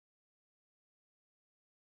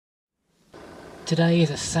Today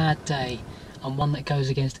is a sad day, and one that goes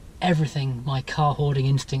against everything my car hoarding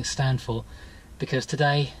instincts stand for, because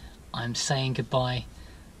today I'm saying goodbye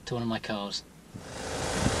to one of my cars.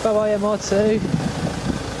 Bye bye MR2!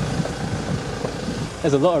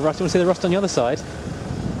 There's a lot of rust. You want to see the rust on the other side?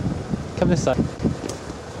 Come this side.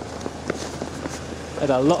 There's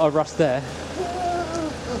a lot of rust there.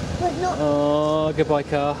 Oh, goodbye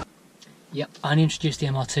car. Yep, I only introduced the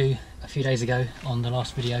MR2 a few days ago on the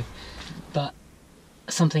last video, but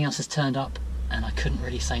something else has turned up and I couldn't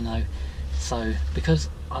really say no. So because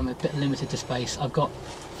I'm a bit limited to space, I've got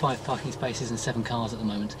 5 parking spaces and 7 cars at the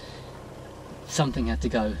moment, something had to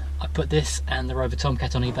go. I put this and the Rover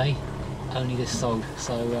Tomcat on eBay, only this sold,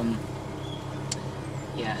 so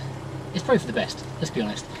yeah, it's probably for the best, let's be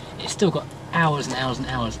honest. It's still got hours and hours and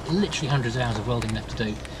hours, literally hundreds of hours of welding left to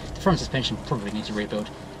do. The front suspension probably needs a rebuild,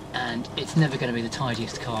 and it's never going to be the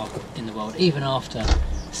tidiest car in the world, even after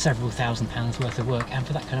several £1000s worth of work. And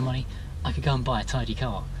for that kind of money I could go and buy a tidy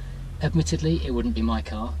car. Admittedly it wouldn't be my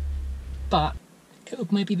car, but it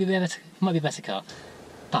would maybe be better, might be a better car.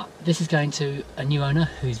 But this is going to a new owner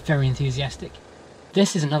who's very enthusiastic.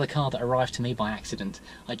 This is another car that arrived to me by accident.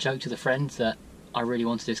 I joked with a friend that I really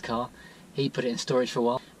wanted this car. He put it in storage for a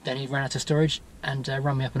while, then he ran out of storage and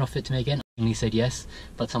rang me up and offered it to me again. And he said yes.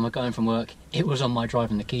 By the time I got home from work, it was on my drive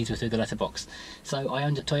and the keys were through the letterbox. So I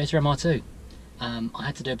owned a Toyota MR2. I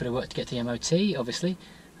had to do a bit of work to get to the MOT, obviously,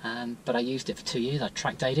 but I used it for 2 years. I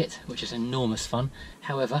track dayed it, which is enormous fun.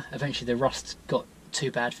 However, eventually the rust got too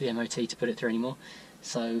bad for the MOT to put it through anymore,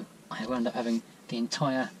 so I wound up having the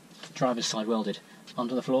entire driver's side welded.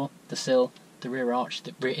 Under the floor, the sill, the rear arch,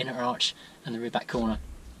 the rear inner arch and the rear back corner.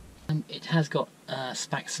 It has got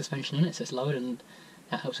SPAX suspension in it, so it's lowered and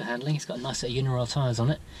that helps with handling. It's got a nice set of Uniroyal tyres on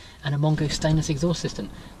it and a Mongoose stainless exhaust system.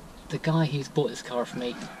 The guy who's bought this car from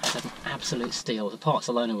me has an absolute steal. The parts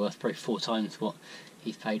alone are worth probably 4 times what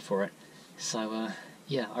he's paid for it. So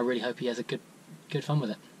yeah, I really hope he has a good fun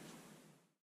with it.